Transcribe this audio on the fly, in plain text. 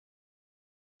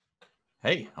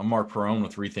Hey, I'm Mark Perone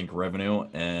with Rethink Revenue,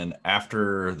 and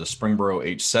after the Springboro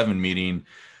H7 meeting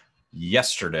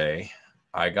yesterday,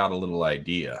 I got a little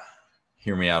idea.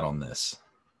 Hear me out on this.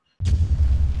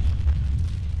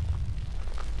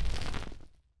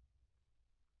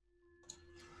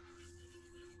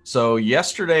 So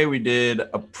yesterday we did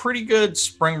a pretty good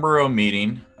Springboro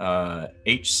meeting.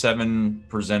 H7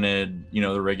 presented,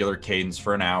 the regular cadence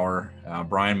for an hour.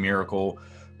 Brian Miracle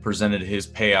presented his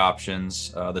pay options.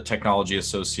 The technology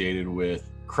associated with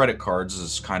credit cards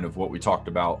is kind of what we talked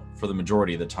about for the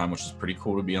majority of the time, which is pretty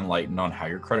cool to be enlightened on how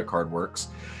your credit card works.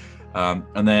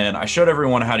 And then I showed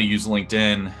everyone how to use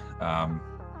LinkedIn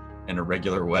in a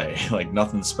regular way. Like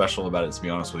nothing special about it, to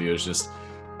be honest with you. It's just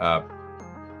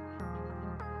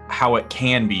how it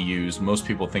can be used. Most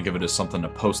people think of it as something to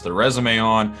post their resume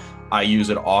on. I use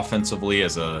it offensively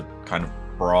as a kind of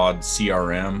broad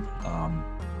CRM.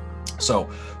 So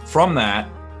from that,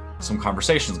 some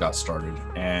conversations got started,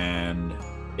 and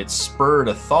it spurred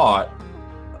a thought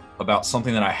about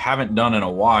something that I haven't done in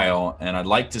a while, and I'd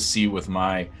like to see with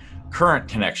my current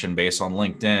connection base on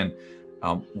LinkedIn,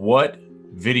 what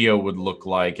video would look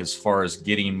like as far as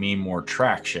getting me more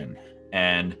traction.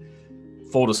 And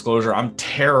full disclosure, I'm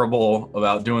terrible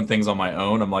about doing things on my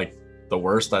own. I'm like the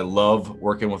worst. I love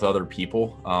working with other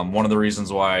people. One of the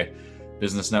reasons why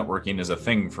business networking is a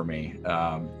thing for me.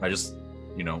 I just,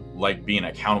 like being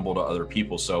accountable to other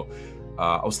people. So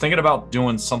I was thinking about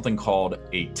doing something called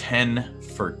a 10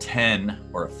 for 10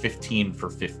 or a 15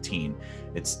 for 15.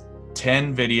 It's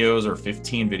 10 videos or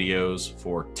 15 videos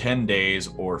for 10 days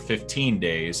or 15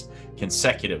 days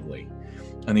consecutively.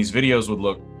 And these videos would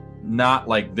look not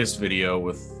like this video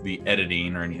with the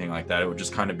editing or anything like that. It would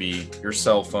just kind of be your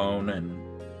cell phone and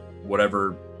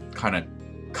whatever kind of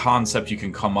concept you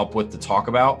can come up with to talk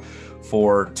about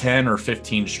for 10 or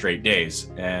 15 straight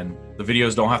days. And the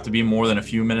videos don't have to be more than a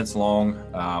few minutes long.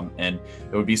 And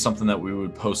it would be something that we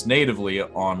would post natively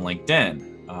on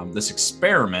LinkedIn. This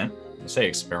experiment, I say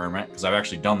experiment because I've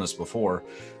actually done this before,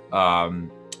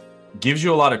 gives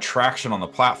you a lot of traction on the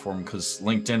platform because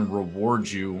LinkedIn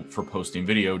rewards you for posting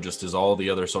video just as all the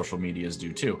other social medias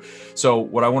do too. So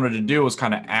what I wanted to do was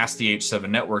kind of ask the H7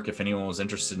 network if anyone was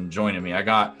interested in joining me. I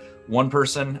got one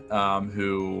person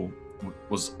who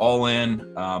was all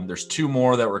in. There's two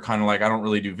more that were kind of like, I don't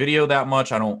really do video that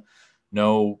much. I don't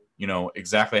know,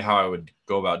 exactly how I would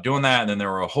go about doing that. And then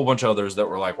there were a whole bunch of others that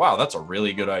were like, wow, that's a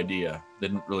really good idea.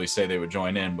 Didn't really say they would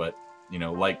join in, but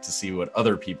like to see what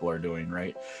other people are doing,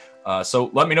 right?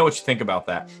 So let me know what you think about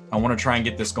that. I want to try and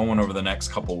get this going over the next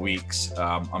couple weeks.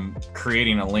 I'm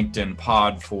creating a LinkedIn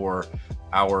pod for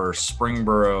our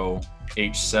Springboro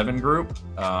H7 group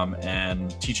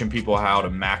and teaching people how to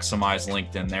maximize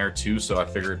LinkedIn there too. So I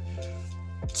figured,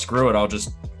 screw it, I'll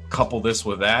just couple this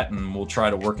with that, and we'll try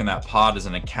to work in that pod as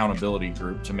an accountability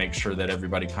group to make sure that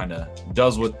everybody kind of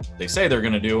does what they say they're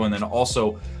going to do, and then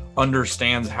also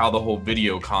understands how the whole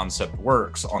video concept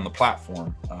works on the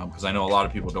platform, because I know a lot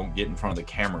of people don't get in front of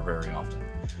the camera very often.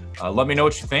 Let me know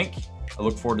what you think. I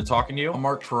look forward to talking to you. I'm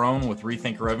Mark Perone with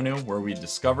Rethink Revenue, where we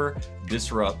discover,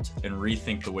 disrupt, and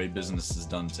rethink the way business is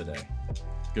done today.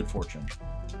 Good fortune.